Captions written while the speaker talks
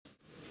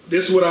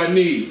this is what I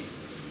need.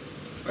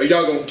 Are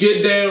y'all gonna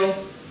get down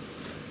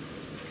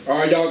or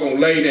are y'all gonna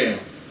lay down?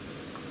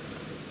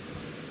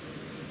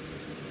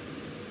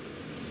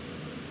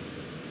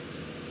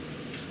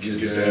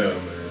 Get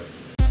down, man.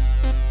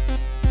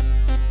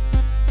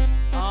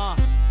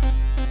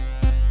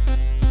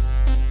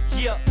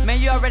 Yeah, man,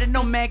 you already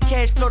know, man,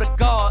 cash flow to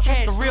God,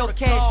 the real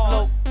cash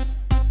flow.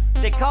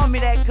 They call me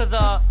that cause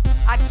I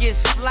get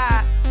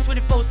fly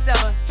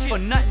 24/7 for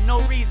nothing,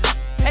 no reason.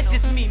 That's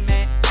just me,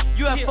 man.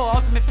 UFO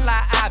ultimate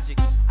fly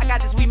object. I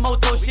got this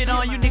moto shit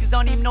on, you niggas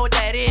don't even know what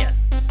that is.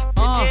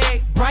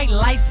 Bright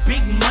lights,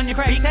 big money,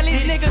 big tell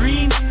these niggas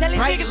dreams. Tell these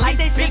niggas like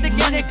they shit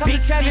together, come to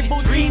traffic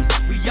dreams.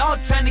 We all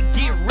trying to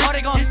get rich,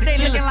 they gon' stay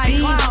looking like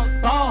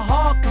clowns. Ball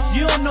hard, cause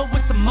you don't know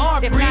what tomorrow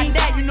brings. If not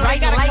that, you know they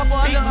got a couple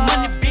other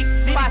money, big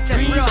city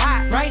dreams.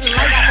 Bright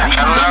lights, big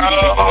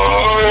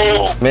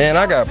money. Man,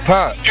 I got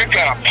popped. You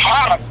got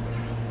popped?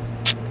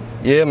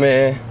 Yeah,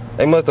 man.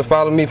 They must have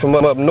followed me from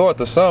up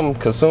north or something,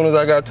 cause soon as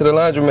I got to the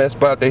laundromat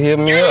spot, they hit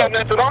me up. You up. had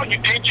nothing on you,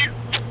 did you?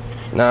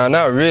 Nah,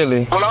 not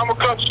really. Well, I'ma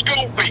come to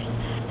school with you.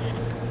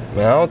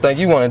 Man, I don't think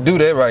you want to do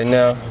that right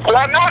now.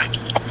 Why not?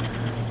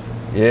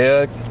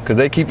 Yeah, cause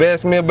they keep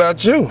asking me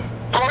about you.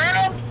 For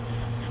real?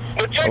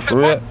 Oh, for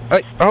real?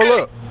 Hey,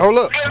 hold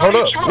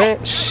up,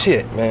 man.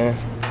 Shit, man.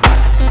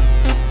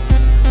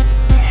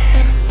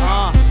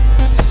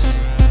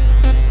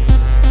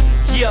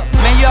 Yeah,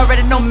 man, you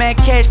already know, man,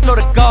 cash flow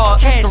to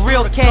God, the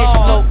real cash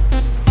flow.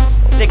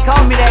 They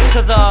call me that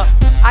cause I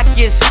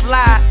get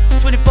fly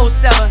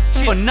 24/7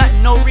 for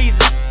nothing, no reason.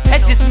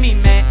 That's just me,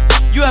 man.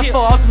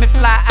 UFO ultimate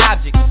fly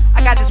object.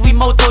 I got this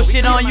moto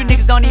shit on, you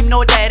niggas don't even know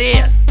what that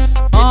is.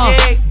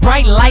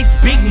 Bright lights,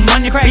 big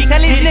money, big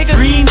tell these niggas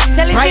dreams.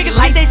 Tell these niggas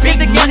like they shit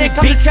together,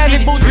 come to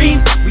traffic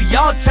dreams. We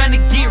all trying to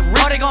get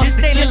rich, they gon'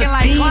 stay looking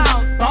like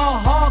clowns. Ball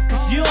hard,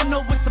 cause you don't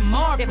know what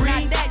tomorrow brings. If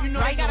not that, you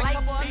know they got a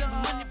couple